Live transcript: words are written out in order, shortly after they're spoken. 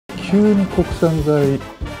急に国産材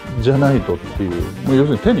じゃないとっていう、もう要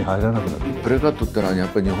するに手に入らなくなってプレカットってのはや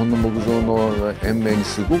っぱり日本の木造の延命に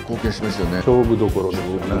すごく貢献しますよね。勝負どころですよ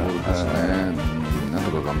ね。勝負どころですね。なん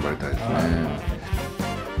とか頑張りたいですね。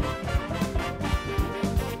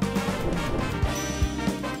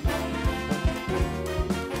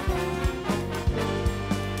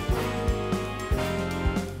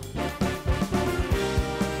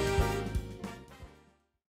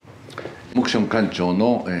MOCTION館長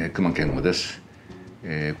の隈研吾です。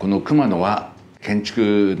この熊野は建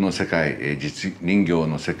築の世界、林業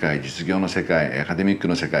の世界、実業の世界、アカデミック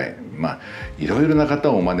の世界、いろいろな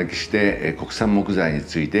方をお招きして国産木材に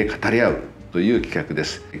ついて語り合うという企画で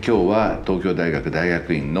す。今日は東京大学大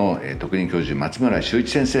学院の特任教授松村秀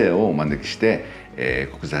一先生をお招きして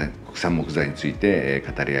国産木材について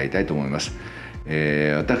語り合いたいと思います。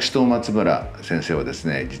私と松村先生はです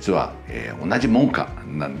ね、実は同じ門下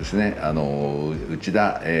なんですね。内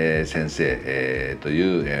田先生と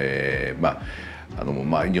いう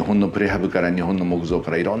日本のプレハブから日本の木造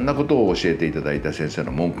からいろんなことを教えていただいた先生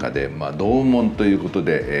の門下で、同門ということ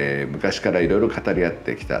で、昔からいろいろ語り合っ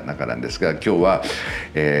てきた中なんですが、今日は、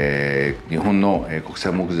日本の国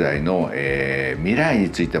産木材の、未来に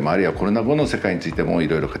ついても、あるいはコロナ後の世界についてもい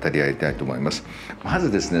ろいろ語り合いたいと思います。ま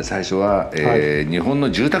ずですね、最初は、日本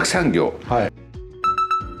の住宅産業、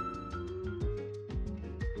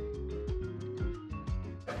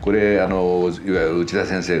これいわゆる内田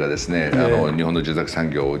先生がですね、日本の住宅産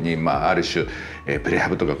業に、ある種プレハ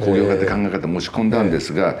ブとか工業化って考え方を持ち込んだんで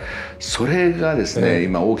すが、それがですね、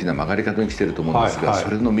今大きな曲がり角に来てると思うんですが、そ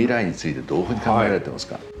れの未来についてどういうふうに考えられてます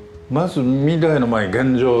か？まず未来の前に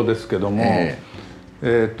現状ですけども、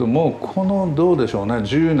もうこのどうでしょうね、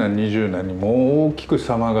10年20年にもう大きく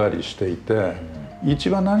様変わりしていて、一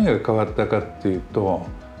番何が変わったかっていうと、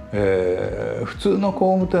普通の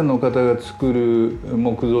工務店の方が作る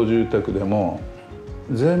木造住宅でも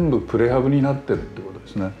全部プレハブになってるってことで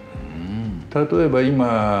すね。例えば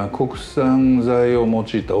今国産材を用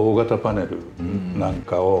いた大型パネルなん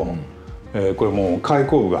かを、これもう開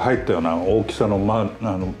口部が入ったような大きさの、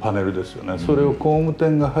パネルですよね。それを工務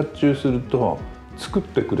店が発注すると作っ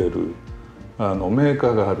てくれるメーカ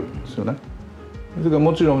ーがあるんですよね。それから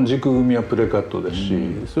もちろん軸組みはプレカットですし、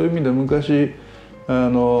そういう意味で昔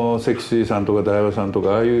積水さんとか大和さんと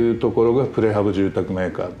かああいうところがプレハブ住宅メ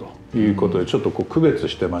ーカーということでちょっと区別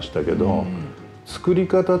してましたけど、作り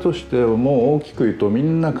方としてはもう大きく言うとみ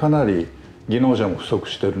んなかなり技能者も不足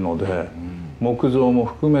してるので、木造も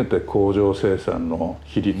含めて工場生産の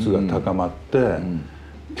比率が高まって、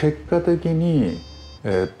結果的に、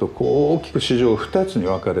こう大きく市場が2つに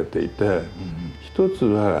分かれていて、1つ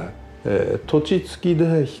は、土地付き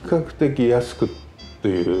で比較的安くと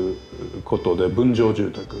いうことで分譲住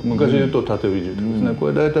宅、昔言うと建て売り住宅ですね。こ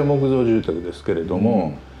れ大体木造住宅ですけれど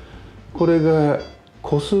も、これが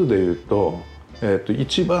個数でいうと、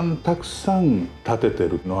一番たくさん建てて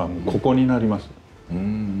るのはここになります。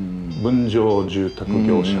分譲住宅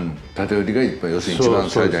業者、建て売りがいっぱい、要するに一番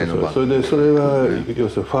最大の番。それでそれは要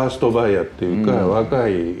するにファーストバイヤーっていうか、若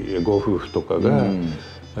いご夫婦とかが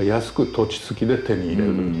安く土地付きで手に入れ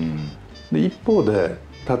る。で一方で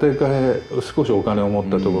建て替え少しお金を持っ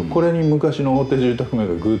たところ、これに昔の大手住宅メー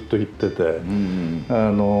カーがぐっと行ってて、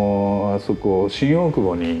あそこ新大久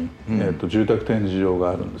保に、住宅展示場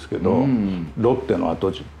があるんですけど、ロッテの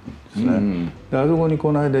跡地ですね。であそこに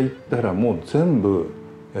この間行ったらもう全部、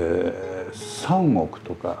3億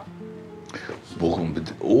とか。僕も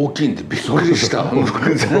大きいんでびっくりした。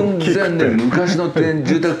全然ね、昔の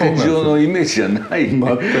住宅展示場のイメージじゃない。変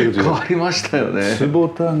わりましたよね。坪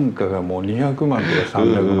単価がもう200万とか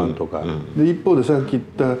300万とか。で一方でさっき言っ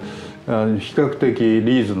た比較的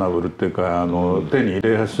リーズナブルっていうか手に入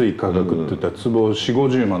れやすい価格っていったら坪40、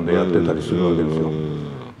50万でやってたりするわけですよ。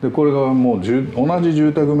でこれがもう同じ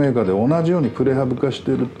住宅メーカーで同じようにプレハブ化し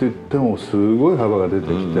てるって言ってもすごい幅が出て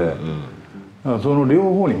きて。その両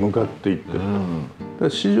方に向かっていって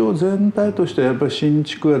る、市場全体としてやっぱり新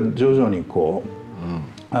築は徐々にこ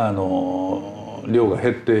う、量が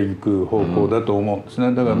減っていく方向だと思うんです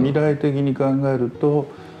ね。だから未来的に考えると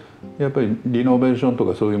やっぱりリノベーションと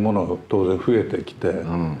かそういうものが当然増えてきて、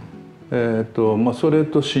それ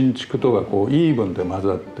と新築とかこうイーブンで混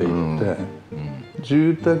ざっていって、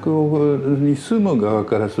住宅に住む側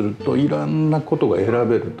からするといろんなことが選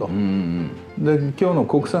べると。で今日の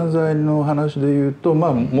国産材の話でいうと、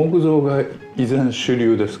木造が依然主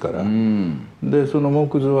流ですから、でその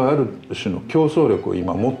木造はある種の競争力を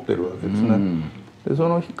今持ってるわけですね。でそ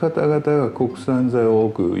の方々が国産材を多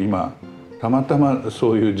く今たまたま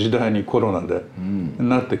そういう時代にコロナで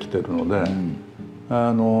なってきてるので、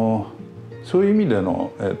そういう意味で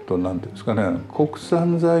のなんていうんですかね、国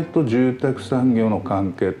産材と住宅産業の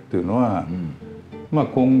関係っていうのは、まあ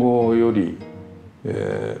今後より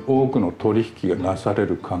多くの取引がなされ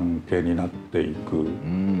る関係になっていく。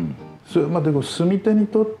それまあでも住み手に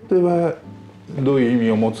とってはどういう意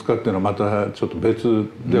味を持つかっていうのはまたちょっと別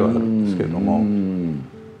ではあるんですけれども、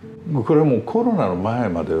これはもうコロナの前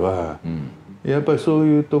まではやっぱりそう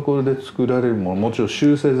いうところで作られるもの、もちろん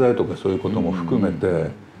集成材とかそういうことも含め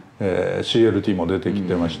てCLT も出てき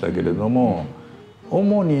てましたけれども、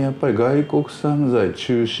主にやっぱり外国産材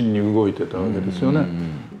中心に動いてたわけですよね。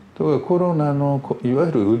ところがコロナのいわ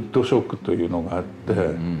ゆるウッドショックというのがあって、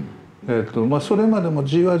まあそれまでも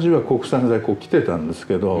じわじわ国産材こう来てたんです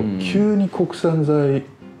けど、急に国産材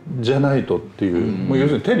じゃないとっていう、もう要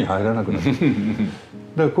するに手に入らなくなる。だか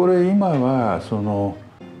らこれ今はその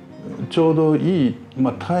ちょうどいい、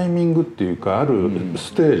まあ、タイミングっていうかある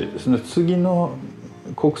ステージですね、次の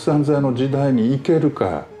国産材の時代に行ける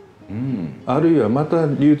か、あるいはまた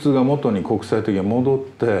流通が元に国際的に戻っ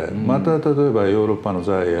て、また例えばヨーロッパの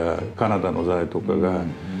材やカナダの材とかが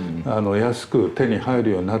安く手に入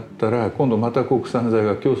るようになったら、今度また国産材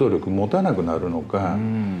が競争力持たなくなるのか、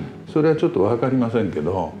それはちょっと分かりませんけ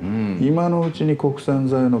ど、今のうちに国産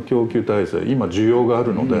材の供給体制、今需要があ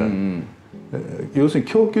るので、要するに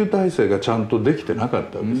供給体制がちゃんとできてなかっ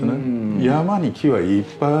たわけですね。山に木はいっ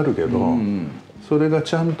ぱいあるけど、それが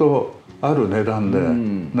ちゃんとある値段で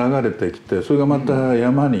流れてきて、それがまた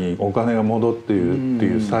山にお金が戻っているって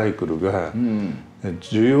いうサイクルが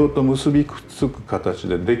需要と結びつく形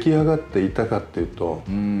で出来上がっていたかっていうと、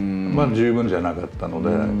まあ十分じゃなかったの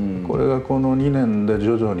で、これがこの2年で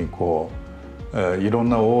徐々にこういろん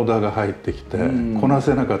なオーダーが入ってきて、こな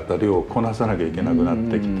せなかった量をこなさなきゃいけなくなっ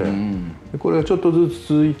てきて、これがちょっとずつ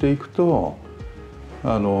続いていくと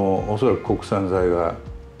おそらく国産材が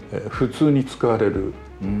普通に使われる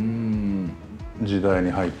時代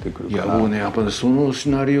に入ってくるかな。いやもうね、やっぱりそのシ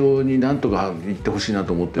ナリオになんとかいってほしいな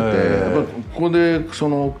と思ってて、やっぱここでそ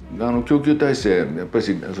の供給体制、やっぱり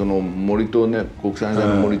その森とね、国産材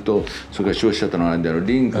の森とそれから消費者との間の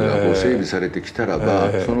リンクがこう整備されてきたら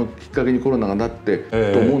ば、そのきっかけにコロナがなって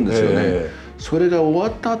と思うんですよね。それが終わ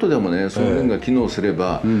った後でもね、その面が機能すれ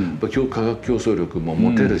ば、やっぱ価格競争力も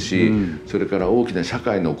持てるし、それから大きな社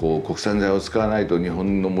会のこう国産材を使わないと日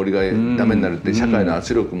本の森がダメになるって社会の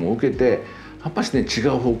圧力も受けて、やっぱしね違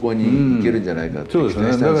う方向に行けるんじゃないかって期待したん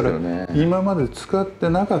ですけどね。だから今まで使って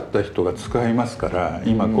なかった人が使いますから、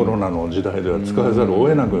今コロナの時代では使わざるを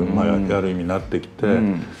得なく、ある意味なってきて、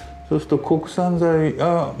そうすると国産材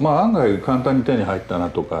が、案外簡単に手に入ったな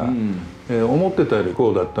とか、思ってたより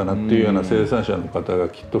こうだったなっていうような生産者の方が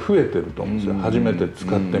きっと増えてると思うんですよ、初めて使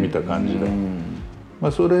ってみた感じ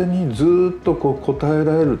で。それにずっとこう応え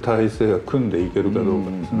られる体制が組んでいけるかどう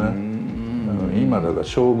かですね。今だから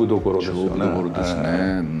勝負どころですよね。勝負どころですね。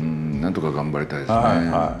なんとか頑張りたいですね。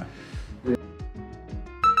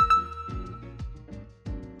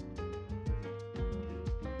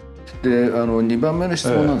で2番目の質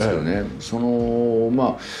問なんですけどね、そ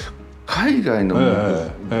の海外の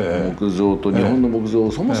木造と日本の木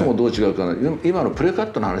造、そもそもどう違うかな、今のプレカ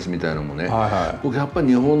ットの話みたいなのもね、僕やっぱり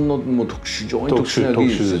日本のもう非常に特殊な技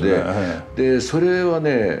術で、それは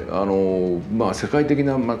ね世界的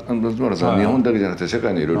な松村さん、日本だけじゃなくて世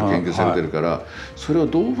界のいろいろ研究されてるから、それを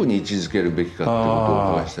どういうふうに位置づけるべきかっていうことを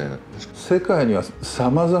お伺いしたいなと思います。世界にはさ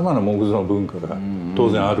まざまな木造の文化が当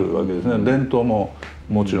然あるわけですね。伝統も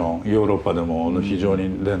もちろんヨーロッパでも非常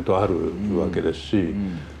に伝統あるわけですし、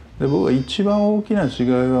で僕は一番大きな違い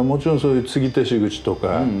はもちろんそういう継ぎ手仕口と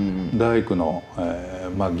か大工の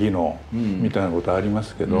技能みたいなことありま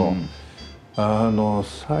すけど、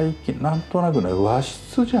最近なんとなくね和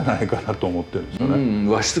室じゃないかなと思ってるんですよ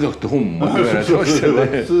ね。和室学って本も読まれてましたよ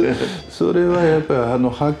ね。それはやっぱり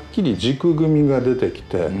はっきり軸組みが出てき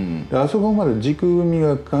て、あそこまで軸組み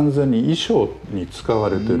が完全に衣装に使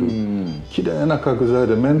われてる、綺麗な角材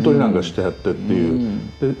で面取りなんかしてあってってい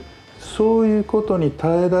う。そういうことに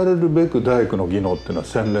耐えられるべく大工の技能っていうのは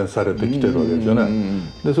洗練されてきてるわけですよね。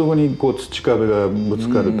でそこにこう土壁がぶつ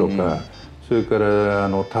かるとか、それから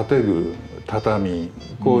建具畳、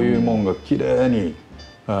こういうもんがきれいに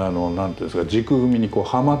なんていうんですか、軸組みにこう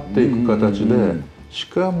はまっていく形で、し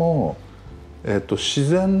かも自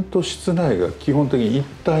然と室内が基本的に一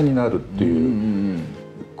体になるっていう、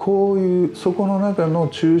こういうそこの中の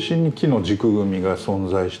中心に木の軸組みが存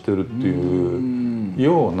在してるっていう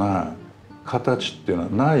ような形っていうのは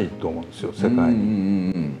ないと思うんですよ、世界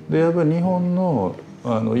に。でやっぱり日本の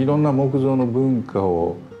いろんな木造の文化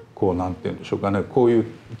をこうなんて言うんでしょうかね、こういう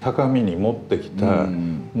高みに持ってきた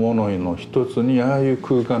ものの一つに、ああいう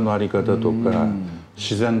空間の在り方とか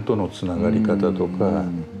自然とのつながり方とか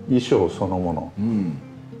衣装そのもの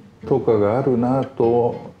とかがあるな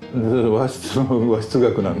と和室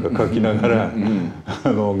学なんか書きながら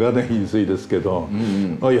ガデン品水ですけど、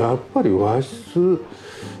やっぱり和室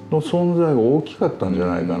の存在が大きかったんじゃ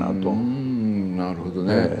ないかなと。なるほど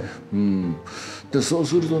ね。でそう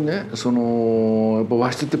するとね、やっぱ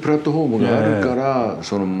和室ってプラットフォームがあるから、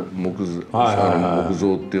その木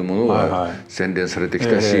造っていうものが洗練されてき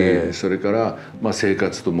たし、それから生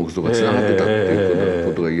活と木造がつながってたっていう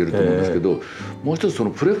ことが言えると思うんですけど、もう一つそ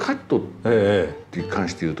のプレカットに関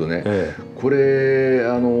して言うとね、これ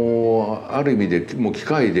ある意味でもう機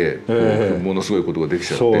械でものすごいことができ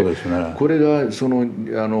ちゃって、これが日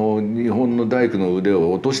本の大工の腕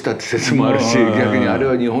を落としたって説もあるし、逆にあれ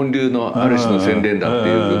は日本流のある種の洗練だって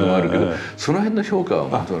いうのもあるけど、その辺の評価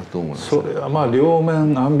はどう思いますか？それは両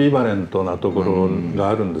面アンビバレントなところが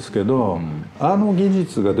あるんですけど、技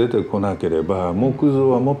術が出てこなければ木造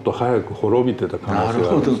はもっと早く滅びてた可能性が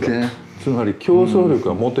あるんですよ。つまり競争力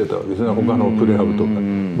が持てたわけですね、他のプレハブとか。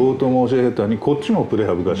冒頭申し上げたようにこっちもプレ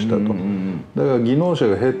ハブ化したと。だから技能者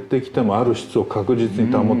が減ってきてもある質を確実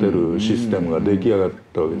に保てるシステムが出来上がっ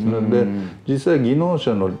たわけですね。で実際技能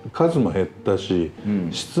者の数も減ったし、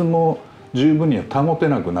質も十分には保て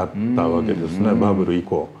なくなったわけですね、バブル以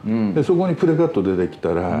降。でそこにプレカット出てき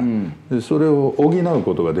たら、それを補う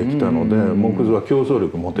ことができたので木造は競争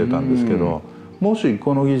力持てたんですけど、もし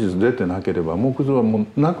この技術出てなければ木造はも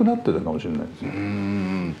うなくなってたかもしれないで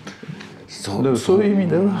すよ。そういう意味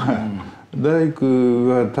では大工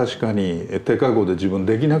は確かに手加工で自分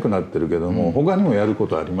できなくなってるけども、他にもやるこ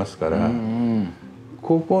とありますから、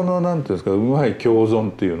ここの何ていうんですか、うまい共存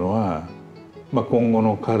っていうのは、今後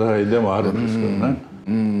の課題でもあるんですけどね。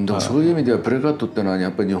だからそういう意味ではプレカットっていうのはや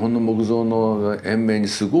っぱり日本の木造の延命に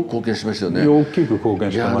すごく貢献しましたよね。大きく貢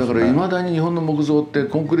献してますね。だからいまだに日本の木造って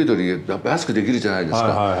コンクリートにやっぱ安くできるじゃないです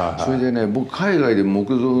か。それでね、僕海外で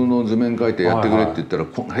木造の図面描いてやってくれって言ったら、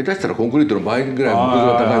下手したらコンクリートの倍ぐらい木造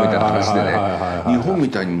が高いみたいな話でね、日本み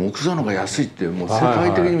たいに木造の方が安いってもう世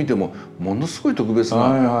界的に見てもものすごい特別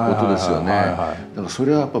なことですよね。だからそ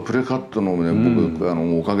れはやっぱプレカットのね、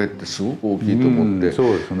僕おかげってすごく大きいと思って。そう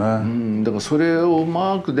ですね。だからそれを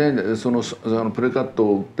マークでそのプレカッ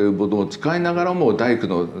トっていうものを使いながらも大工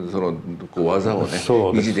の技をね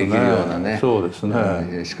維持できるようなね、そうですね、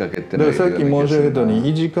仕掛けてだからさっき申し上げたように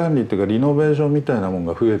維持管理っていうかリノベーションみたいなも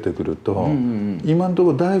のが増えてくると、今のと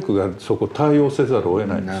ころ大工がそこ対応せざるを得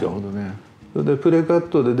ないんですよ。それでプレカッ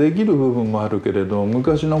トでできる部分もあるけれど、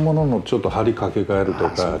昔のもののちょっと張り掛け替えると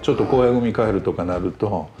かちょっと小屋組み変えるとかなる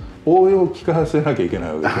と応用を効かせなきゃいけな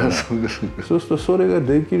いわけですよね。そうするとそれが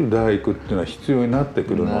できる大工っていうのは必要になって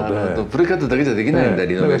くるので、プレカットだけじゃできないんだ、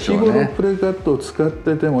リノベーションはね。日頃プレカットを使っ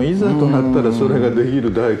ててもいざとなったらそれができ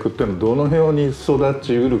る大工っていうのはどのように育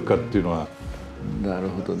ちうるかっていうのはなる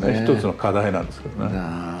ほどね、一つの課題なんですけどね。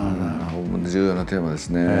重要なテーマです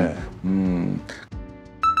ね。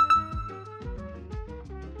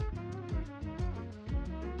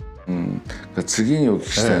次にお聞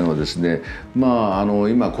きしたいのはですね、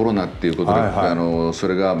今コロナっていうことで、そ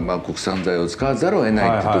れが国産材を使わざるを得な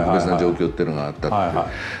いっていう特別な状況っていうのがあったっ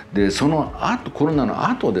ていう。でその後コロナの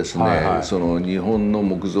後ですね、その日本の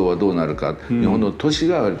木造はどうなるか、日本の都市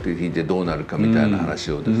が引いてどうなるかみたいな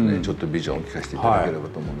話をですね、ちょっとビジョンを聞かせていただければ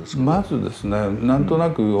と思うんですけど。まずですね、なんとな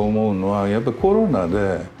く思うのはやっぱりコロナ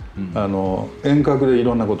で遠隔でい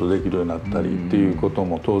ろんなことできるようになったりっていうこと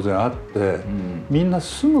も当然あって、みんな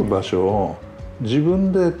住む場所を自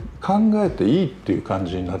分で考えていいっていう感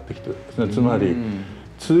じになってきてるんですね。つまり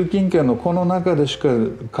通勤圏のこの中でしか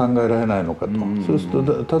考えられないのかと。そうする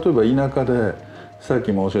と例えば田舎でさっ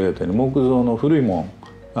き申し上げたように木造の古いも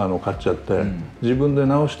ん買っちゃって自分で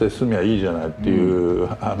直して住みゃいいじゃないっていう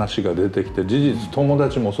話が出てきて、事実友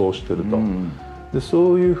達もそうしてると。で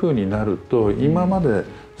そういうふうになると今まで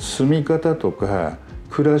住み方とか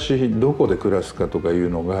暮らしどこで暮らすかとかいう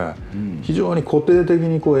のが非常に固定的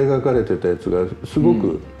に描かれてたやつがすご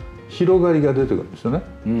く広がりが出てくるんですよね。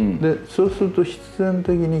でそうすると必然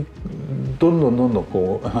的にどんど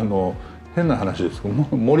ん変な話ですけど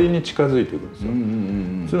森に近づいていく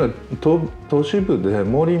んですよ。つまり都市部で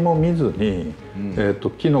森も見ずに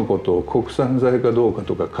木のことを国産材かどうか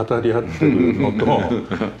とか語り合ってるのと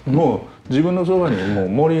もう自分のそばにもう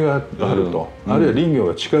森があると、あるいは林業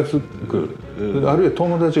が近づく、あるいは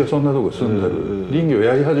友達がそんなとこ住んでる、林業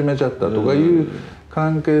やり始めちゃったとかいう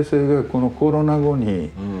関係性がこのコロナ後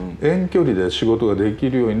に遠距離で仕事ができ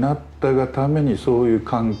るようになったがためにそういう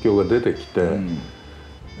環境が出てきて。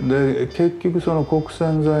で結局その国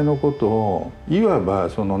産材のことをいわば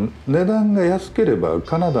その値段が安ければ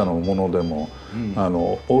カナダのものでも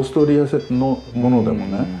オーストリアのものでも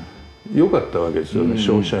ね良かったわけですよね、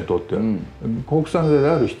消費者にとっては。国産材で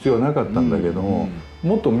ある必要はなかったんだけども、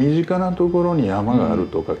もっと身近なところに山がある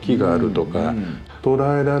とか木があるとか、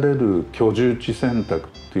捉えられる居住地選択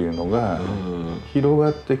っていうのが広が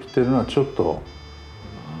ってきてるのはちょっと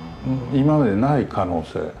今までない可能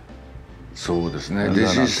性。そうですね。で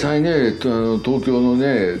実際ね、東京の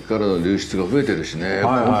ねからの流出が増えてるしね、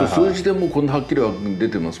本当数字でもこんなはっきりは出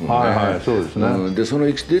てますもんね。そうですね。でその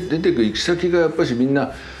出てく行き先がやっぱしみん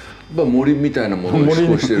な森みたいなものを志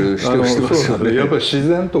向してますよね。やっぱり自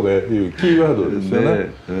然とかいうキーワードですよね。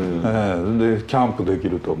でキャンプでき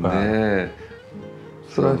るとか、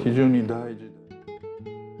それは非常に大事。